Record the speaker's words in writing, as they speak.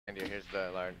Here's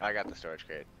the large. I got the storage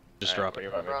crate. Just drop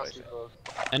it. Place it?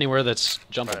 Anywhere that's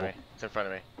It's in front of jumpable. me. It's in front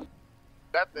of me. Is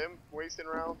that them wasting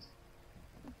rounds?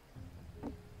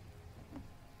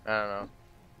 I don't know.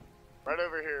 Right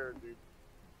over here, dude.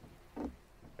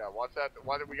 Yeah, watch that.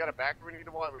 Why did we got a back we need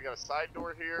to watch? We got a side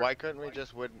door here. Why couldn't we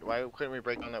just Why couldn't we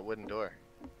break down that wooden door?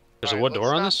 There's a wood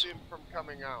door on this? Let's stop them from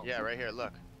coming out. Yeah, right here.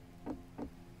 Look.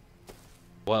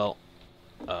 Well,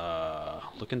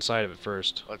 look inside of it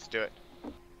first. Let's do it.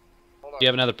 Hold on. Do you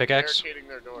have another pickaxe? Barricading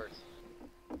their doors.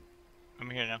 I'm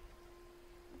here now.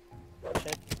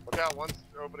 Look out, one's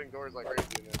opening doors like crazy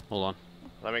in there. Hold on.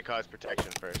 Let me cause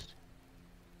protection first.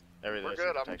 We're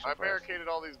good. I barricaded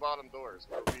all these bottom doors.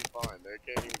 We'll be fine. They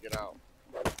can't even get out.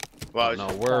 Well,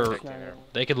 No,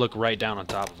 they could look right down on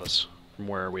top of us from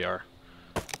where we are.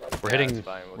 We're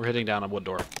hitting down a wood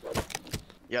door.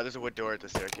 Yeah, there's a wood door at the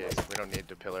staircase. We don't need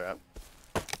to pillar up.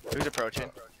 Who's approaching?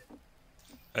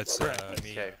 That's me.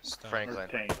 Okay, Franklin.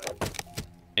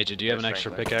 AJ, do you have an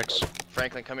extra pickaxe?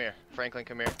 Franklin, come here. Franklin,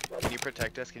 come here. Can you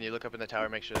protect us? Can you look up in the tower,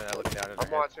 make sure they're not looking down at our I'm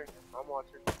head? watching. I'm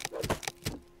watching.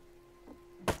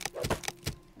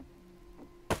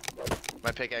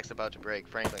 My pickaxe about to break.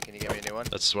 Franklin, can you get me a new one?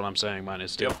 That's what I'm saying. Mine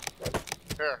is too.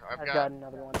 Here, I've got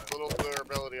another one. a little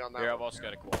durability on that Here, one. I've also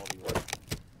got a quality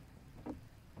one.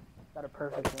 Got a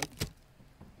perfect one.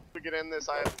 To get in this,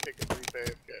 I have to take a brief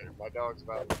AFK. My dog's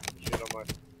about to shit on my...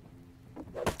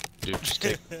 Dude, just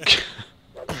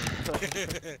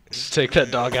take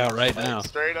that dog out right now.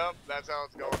 Straight up, that's how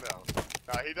it's going down.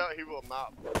 He will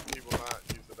not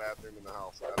use the bathroom in the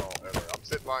house at all, ever. I'm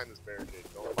sitting behind this barricade.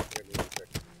 Don't get me anything.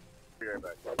 Be right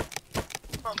back.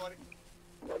 Come on, buddy.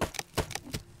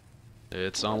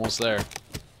 It's almost there.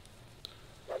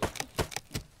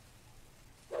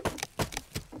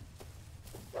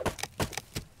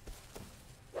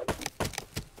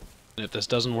 And if this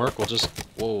doesn't work, we'll just...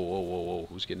 Whoa.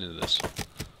 Who's getting into this?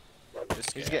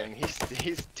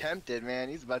 He's tempted, man.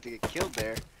 He's about to get killed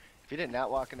there. If he did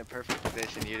not walk in the perfect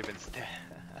position, he'd have been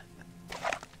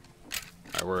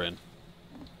Alright, we're in.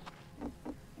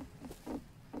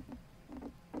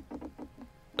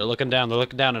 They're looking down. They're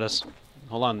looking down at us.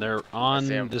 Hold on. They're on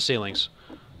the ceilings.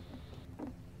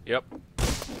 Yep.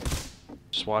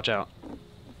 Just watch out.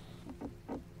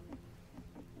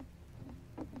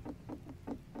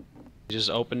 He just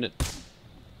opened it.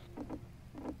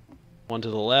 One to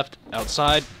the left,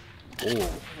 outside. Oh,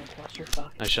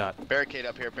 nice shot. Barricade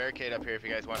up here if you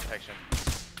guys want protection.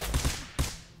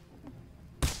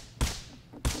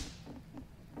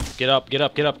 Get on.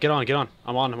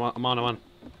 I'm on.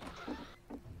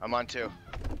 I'm on two.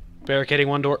 Barricading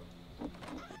one door.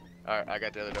 Alright, I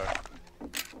got the other door.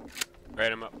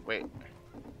 Right, I'm up. Wait.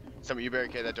 Some of you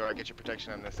barricade that door, I'll get your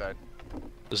protection on this side.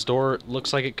 This door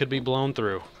looks like it could be blown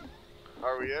through.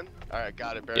 Are we in? Alright,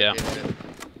 got it. Barricaded it.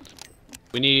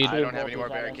 We need... I don't have any more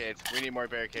barricades. We need more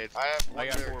barricades. I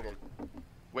got 4 of them.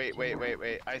 Wait.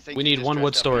 I think we need one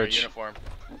wood storage. Uniform.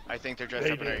 I think they're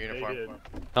dressed up in their uniform.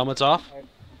 Helmets off?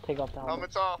 Take off the helmet.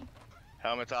 Helmets off.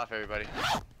 Helmets off, everybody.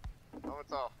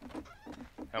 Helmets off.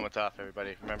 Helmets off,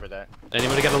 everybody. Remember that.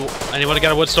 Anybody got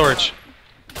a wood storage?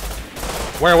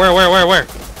 Where?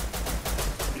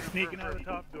 He's sneaking out the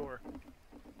top door.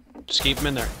 Just keep them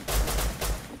in there.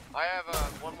 I have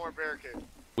one more barricade.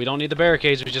 We don't need the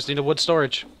barricades, we just need a wood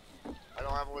storage. I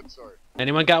don't have a wood sword.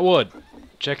 Anyone got wood?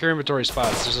 Check your inventory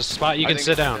spots. There's a spot you can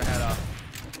sit down.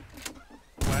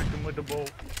 Whack him with the bolt.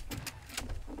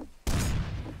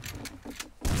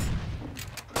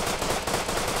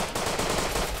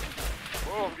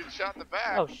 Whoa, I'm getting shot in the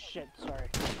back. Oh shit, sorry.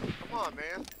 Come on,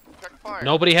 man. Check fire.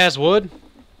 Nobody has wood?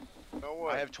 No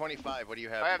wood. I have 25. What do you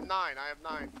have? I have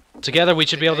 9. Together we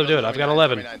should be able to do it. I've got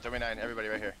 11. Throw me 9. Everybody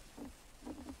right here.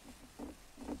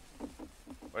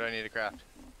 What do I need to craft?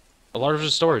 A larger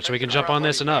storage so we can jump on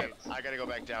this and up. I gotta go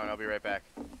back down. I'll be right back.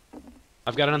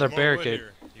 I've got another barricade.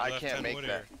 I can't make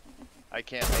that. I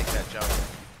can't make that jump.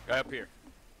 Guy up here.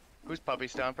 Who's Puppy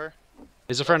Stomper?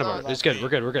 He's a friend of ours. He's good. We're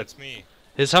good. That's me.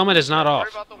 His helmet is not off.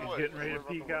 He's getting ready to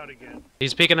peek out again.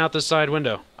 He's peeking out this side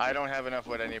window. I don't have enough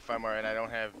wood. I need 5 more, and I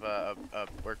don't have a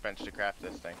workbench to craft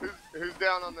this thing. Who's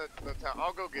down on the town?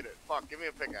 I'll go get it. Fuck, give me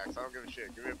a pickaxe. I don't give a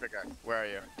shit. Give me a pickaxe. Where are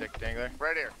you, Dick Dangler?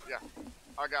 Right here. Yeah.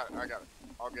 I got it.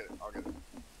 I'll get it.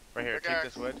 Right here. Pickaxe.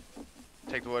 Take this wood.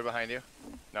 Take the wood behind you.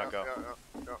 Now go.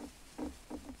 No.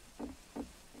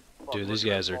 Dude, these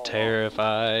guys are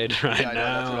terrified right Yeah, I know,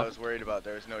 that's what I now. was worried about.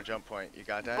 There was no jump point. You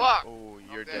got that? Fuck! Oh,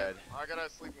 you're I'm dead. I got a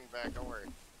sleeping bag. Don't worry.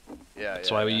 Yeah,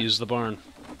 That's why we use the barn.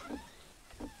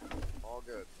 All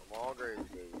good. I'm all gravy,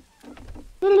 baby.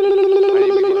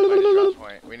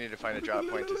 We need to find a drop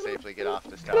point to safely get off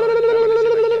this tower.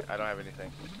 I don't have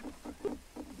anything.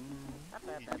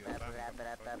 You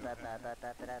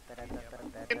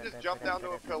can just jump down to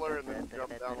a pillar and then jump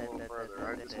down a little further.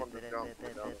 I just wanted to jump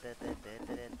down.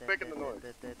 Making the noise.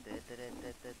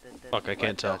 Fuck, I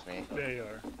can't tell. That was me. They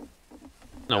are.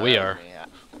 No, we That was are. me, yeah.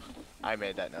 I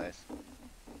made that noise.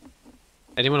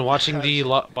 Anyone watching the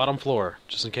bottom floor,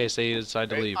 just in case they decide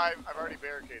to leave. I've already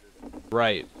barricaded it.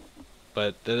 Right.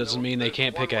 But that doesn't mean they There's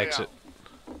can't one way pickaxe out.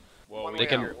 it. Well, One They way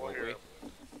can- out, we'll hear it.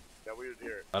 Yeah, we would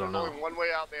hear it. I don't There's know. only one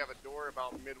way out. They have a door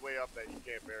about midway up that you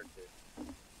can't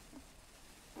barricade.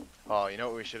 Oh, you know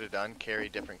what we should have done? Carry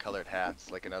different colored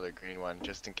hats, like another green one,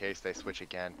 just in case they switch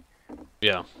again.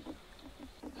 Yeah.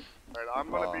 Alright, I'm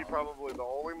gonna be Oh. probably the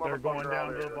only They're going motherfucker down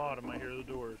out to here. the bottom. I hear the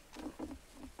doors.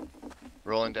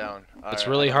 Rolling down. It's Alright,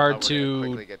 really I don't know hard how we're gonna to-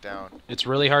 quickly get down. It's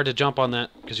really hard to jump on that,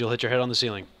 because you'll hit your head on the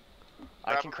ceiling.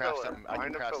 I Grab can a craft pillar. something. I can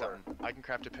Find a craft pillar. something. I can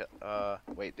craft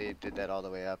wait, they did that all the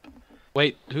way up.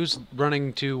 Wait, who's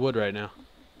running to wood right now?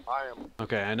 I am.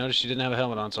 Okay, I noticed you didn't have a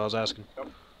helmet on, so I was asking.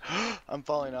 I'm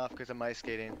falling off because I'm ice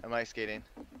skating. I'm ice skating.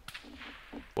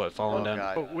 What, falling Oh down?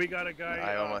 god. Oh, we got a guy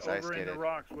I almost ice over in the skated.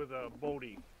 rocks with a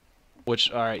boaty.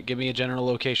 Which, alright, give me a general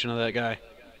location of that guy.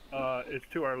 It's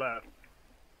to our left.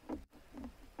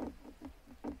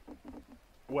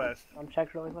 West.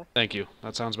 Check really quick. Thank you.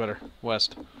 That sounds better.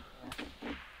 West.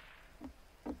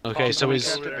 Okay, Oh, so no,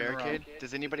 he's... we Craft a over there in the barricade?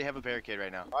 Does anybody have a barricade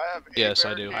right now? I have a Yes,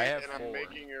 I do. barricade I have and I'm 4.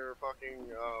 making your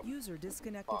fucking User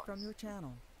disconnected from your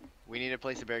channel. We need to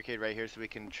place a barricade right here so we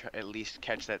can at least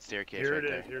catch that staircase Here right it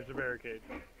there. is. Here's the barricade.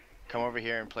 Come over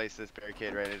here and place this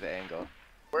barricade right at the angle.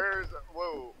 where's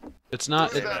whoa. It's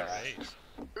not... Who's It, that?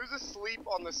 Who's asleep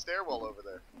on the stairwell over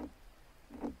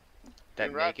there? That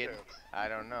In rat naked? pants. I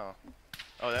don't know.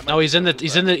 Oh, that might no, be he's in the...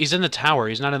 Chalupa. He's in the tower.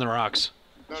 He's not in the rocks.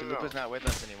 No, no, Chalupa's no. not with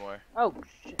us anymore. Oh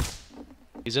shit.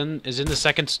 He's in the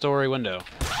second story window.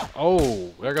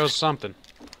 Oh, there goes something.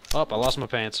 Oh, I lost my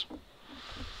pants.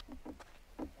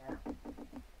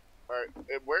 Alright,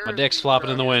 where My is dick's the flopping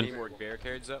in the crafting wind. Any more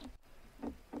barricades up?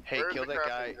 Hey, Where's kill the that crafting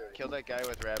guy. table? Kill that guy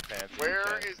with rab pants. if you Where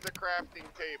can. is the crafting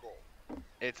table?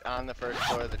 It's on the first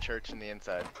floor of the church in the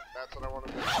inside. That's what I want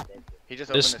to know. Thank you. He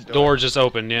just opened This this door just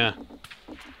opened, yeah.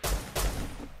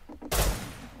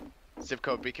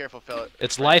 Zipcode, be careful, Phil.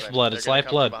 It's Franklin. lifeblood, They're it's gonna come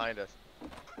from lifeblood. behind us.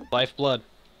 Lifeblood.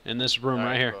 In this room right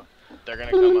Alright, here. cool. They're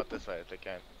gonna come up this way if they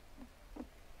can.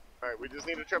 Alright, we just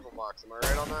need a triple box. Am I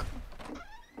right on that?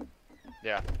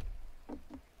 Yeah.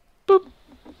 Boop.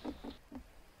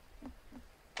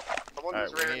 Someone Alright,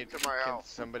 just we ran need. into my Can house.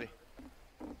 somebody?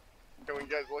 Can we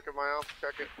guys look at my house?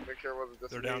 Check it. Make sure it wasn't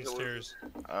just They're me who was- downstairs.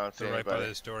 I don't see They're right by anybody.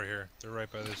 this door here. They're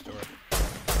right by this door.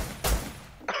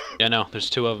 Yeah, no, there's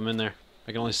 2 of them in there.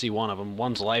 I can only see one of them.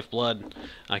 One's lifeblood.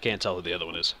 I can't tell who the other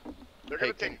one is. They're Hey,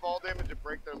 gonna take fall damage and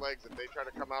break their legs if they try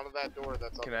to come out of that door.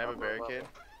 That's Can I have a upper level. barricade?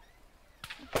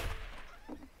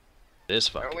 This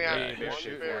I fucking only have guy. They're one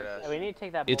shooting barricade. at Yeah, us. we need to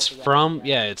take that. It's bolt from... together.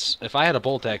 Yeah, it's... If I had a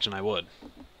bolt action, I would.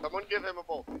 Someone give him a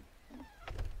bolt.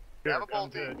 Here, Have a come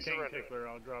bolt to team, Tank surrender. Tickler.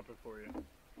 I'll drop it for you.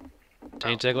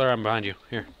 Taint Tickler, I'm behind you.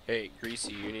 Here. Hey,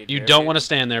 Greasy, you need You don't want to barricades?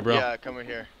 stand there, bro. Yeah, come in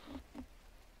here.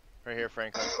 Right here,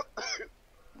 Franklin.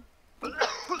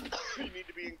 You need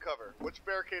to be in cover. Which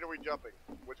barricade are we jumping?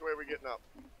 Which way are we getting up?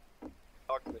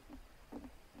 Talk to me.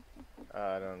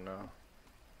 I don't know.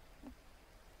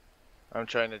 I'm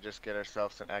trying to just get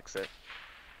ourselves an exit.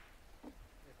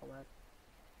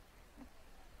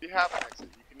 You have an exit.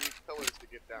 You can use pillars to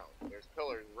get down. There's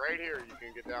pillars right here you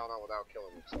can get down on without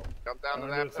killing yourself. Jump down to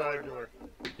Under that the side pillar.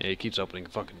 door. Yeah, he keeps opening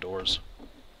fucking doors.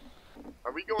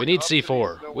 Are we going We need up to these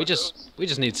C4. no We just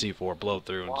windows? need C4. Blow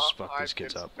through and Well, just fuck I- these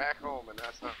kids it's up. back home, and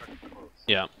that's not very close.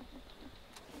 Yeah.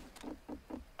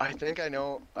 I think I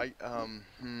know. I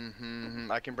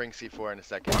can bring C4 in a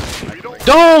second. We don't.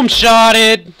 Dome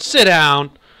shotted! Sit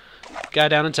down! Guy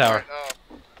down in tower.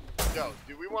 Alright, yo,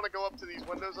 do we want to go up to these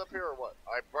windows up here or what?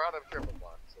 I brought a triple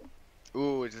box. So.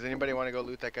 Ooh, does anybody want to go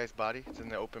loot that guy's body? It's in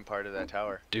the open part of that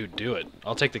tower. Dude, do it.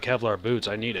 I'll take the Kevlar boots.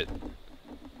 I need it.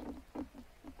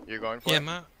 You're going for Yeah,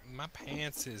 it? my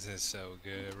pants isn't so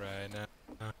good right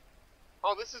now.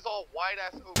 Oh, this is all wide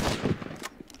ass open.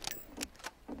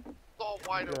 It's all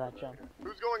wide Do that open. jump.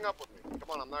 Who's going up with me? Come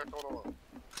on, I'm not going alone.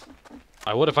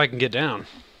 I would if I can get down.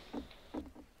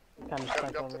 Kind of Gotta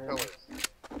stuck jump the over pillars.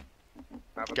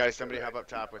 Have a Guys, picture somebody ready. hop up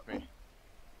top with me.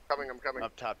 I'm coming.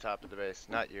 Up top of the base.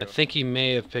 Not you. I think he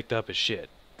may have picked up his shit.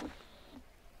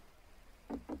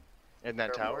 In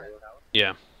that tower?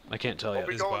 Yeah, I can't tell Don't yet.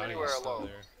 be His going body anywhere is still alone.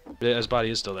 there. Yeah, his body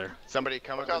is still there. Somebody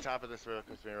come up Watch to out. the top of this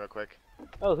with me real quick.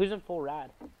 Oh, who's in full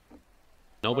rad?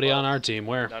 Nobody on our team.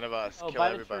 Where? None of us. Oh, Kill by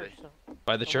the everybody. church. So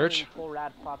By the someone church? in full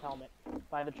rad prop helmet.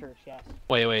 By the church, yes.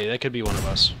 Wait, that could be one of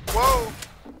us. Whoa!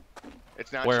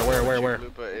 It's not. Where?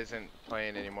 Lupa isn't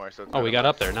playing anymore, so. It's Oh, not we a got must.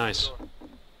 up there. Nice.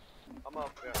 I'm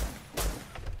up, yeah.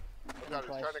 God, he's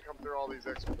trying to come through all these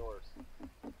extra doors.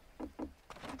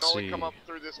 Only come up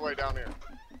through this way down here.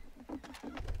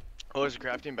 Oh, there's a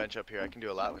crafting bench up here. I can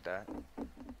do a lot with that.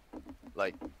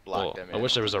 Like, block them in. I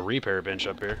wish there was a repair bench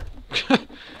up here.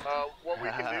 What we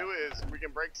can do is we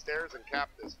can break stairs and cap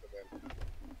this for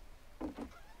them.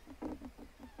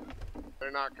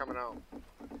 They're not coming out.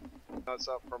 That's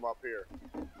up from up here.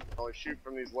 Only shoot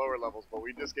from these lower levels, but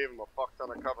we just gave them a fuck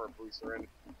ton of cover if we surrender.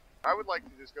 I would like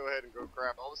to just go ahead and go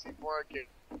craft all the C4 I can.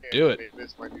 Do it. Maybe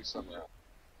this might do something out.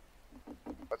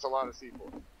 That's a lot of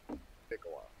C4. Take a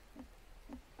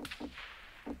while.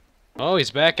 Oh,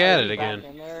 he's back at it again.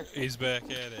 He's back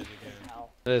at it again.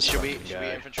 This Should we fucking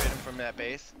guy. infiltrate him from that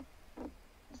base?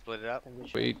 Split it up.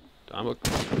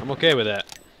 I'm okay with that.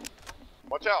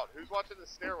 Watch out! Who's watching the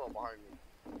stairwell behind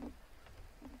me?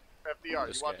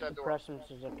 FDR, you watch that door.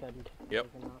 Yep.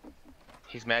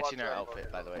 He's matching our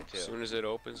outfit, by the way, too. As soon as it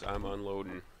opens, I'm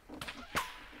unloading.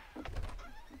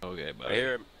 Okay, I buddy.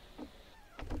 hear him.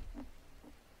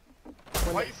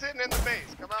 Why are you sitting in the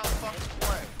base? Come out and fucking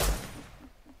play.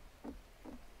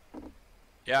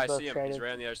 Yeah, I Both see him. traded. He's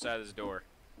right on the other side of this door.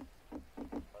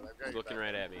 He's looking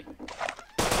right at me.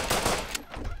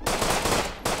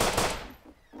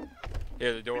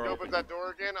 Here, the door If he opens. opens that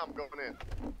door again, I'm going in.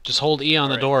 Just hold E on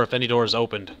the door if any door is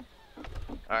opened.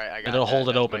 Alright, I got It'll that. hold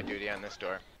it That's open. my duty on this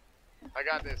door. I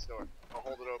got this door. I'll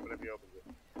hold it open if he opens it.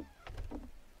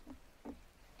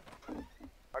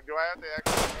 Do I have to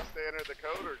actually press to enter the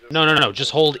code or just... No.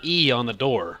 Just hold E on the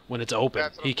door when it's open.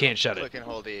 That's what He I'm can't shut it. Click and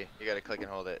hold E. You gotta click and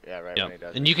hold it. Yeah, right Yep. when he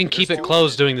does And it. you can keep There's it two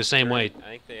closed of doing the same way. I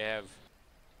think they have.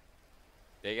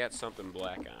 They got something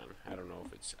black on. I don't know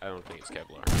if it's. I don't think it's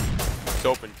Kevlar. It's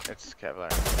open. It's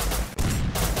Kevlar.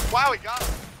 Wow, he got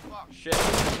him! Fuck. Shit.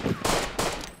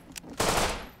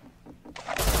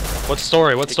 What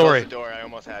story? What He story? closed the door. I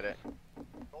almost had it.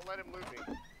 Don't let him loot me.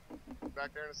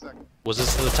 Back there in a second. Was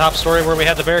this the top story where we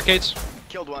had the barricades?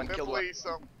 Killed one. Killed one. Simply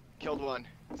some... Killed one.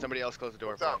 Somebody else closed the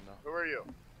door What's for up? him, though. Who are you?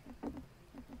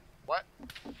 What?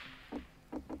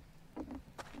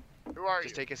 Who are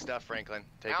Just you? take his stuff, Franklin.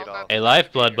 Take How's it all. that- Hey,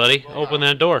 Lifeblood, buddy. Open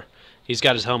that door. He's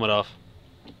got his helmet off.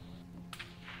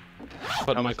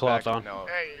 Putting my Helmet's cloth back. on. No.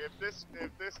 Hey, if this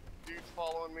dude's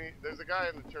following me, there's a guy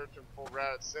in the church in full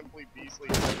rat. Simply Beastly.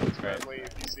 He's friendly.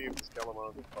 If you see him, just kill him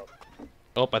on the pub.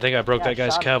 Oh, I think I broke that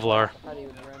guy's Kevlar. I thought he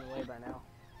would run away by now.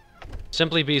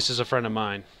 Simply Beast is a friend of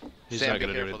mine. He's Sam, not be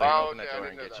gonna do careful. anything. They Oh, open that okay, I door didn't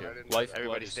and know get that. you. I didn't Life Everybody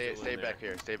blood is stay still in back there.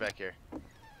 here. Stay back here.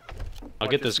 I'll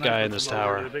get this guy in this Sniper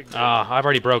tower. from over the big Ah, I've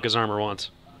already broke his armor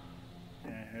once.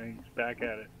 Yeah, he's back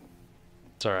at it.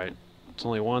 It's alright. It's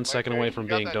only 1 second away from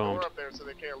being You domed. got that door up there so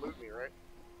they can't loot me, right?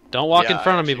 Don't walk Yeah, in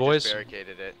front of me, I actually boys. just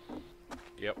barricaded it.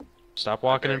 Yep. Stop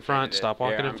walking in front. barricaded it. Stop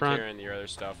walking yeah, in I'm front. carrying the other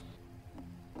stuff.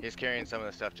 He's carrying some of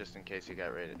the stuff just in case you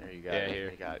got raided. Or you got Yeah, it. here.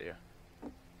 He got you.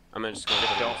 I'm just gonna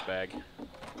put it in this bag.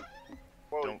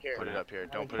 Whoa, Don't you can't. put it up here.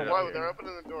 Don't put it Whoa, up they're here.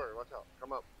 opening the door. Watch out.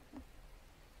 Come up.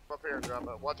 Come up here and drop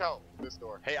it. Watch out. This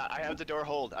door. Hey, I have the door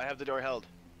hold. I have the door held.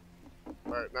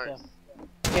 Alright, nice.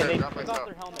 Okay, Here, they drop my took off stuff.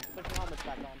 their helmets. Put your helmets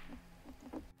back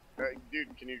on. Hey,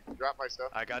 dude, can you drop my stuff?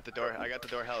 I got the door. I got the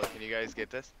door held. Can you guys get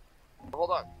this?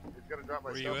 Hold on. He's gonna drop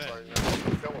my Where you stuff. at?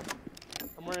 Sorry, kill him.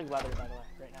 I'm wearing leather, by the way,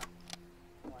 right now.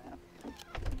 Oh, I have.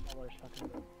 My leather's fucking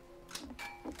good.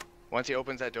 Once he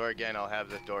opens that door again, I'll have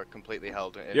the door completely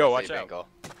held in Yo, a watch safe out. angle.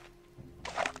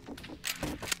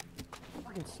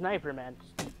 Fucking sniper, man.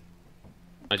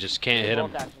 I just can't hit him.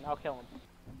 Bolt action. I'll kill him.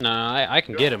 Nah, I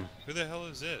can get him. Who the hell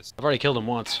is this? I've already killed him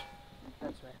once.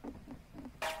 That's me.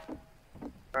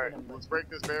 Alright, let's break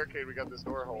this barricade. We got this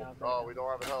door hold. Yeah, Oh, we don't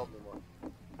have it held anymore.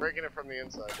 Breaking it from the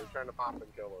inside. They're trying to pop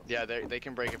and kill us. Yeah, they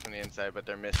can break it from the inside, but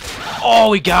they're missing.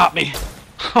 Oh, he got me!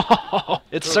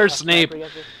 It's Sir Sniper, Snape. you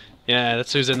got this? Yeah,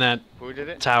 that's who's in that Who did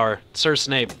it? tower. Sir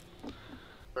Snape.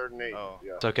 Third and 8. Oh.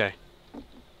 Yeah. It's okay.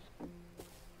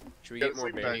 Should we Gotta get more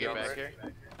sleep Can back you get bandits? back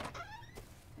here?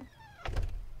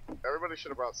 Everybody should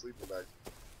have brought sleeping bags.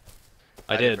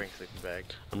 I didn't did. bring sleeping bag.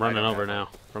 I'm running I don't over have now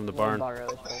from the One barn. bar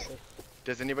really closely.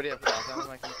 Does anybody have cloth on them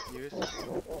I can use?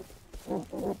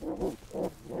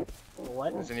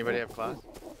 What? Does anybody have cloth?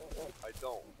 I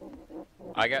don't.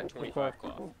 I got 25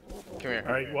 cloth. Come here.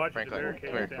 Alright, watch the Franklin. Come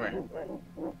here. barricade Come here.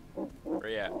 down. Where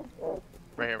you at?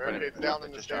 Right here in front of Barricade's me. down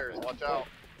in the Just drop stairs. it. Watch out.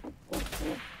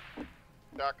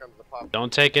 Shotgun's the pop.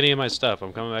 Don't take any of my stuff.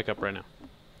 I'm coming back up right now.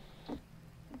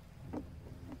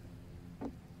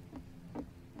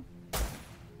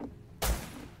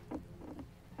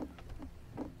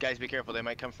 Guys, be careful. They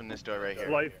might come from this door right here.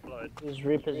 Lifeblood. He's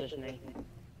repositioning.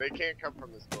 They can't come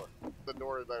from this door. The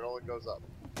door that only goes up.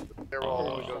 The stairwell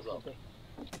only goes up.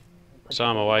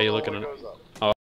 Sama, why are you looking It at? goes up.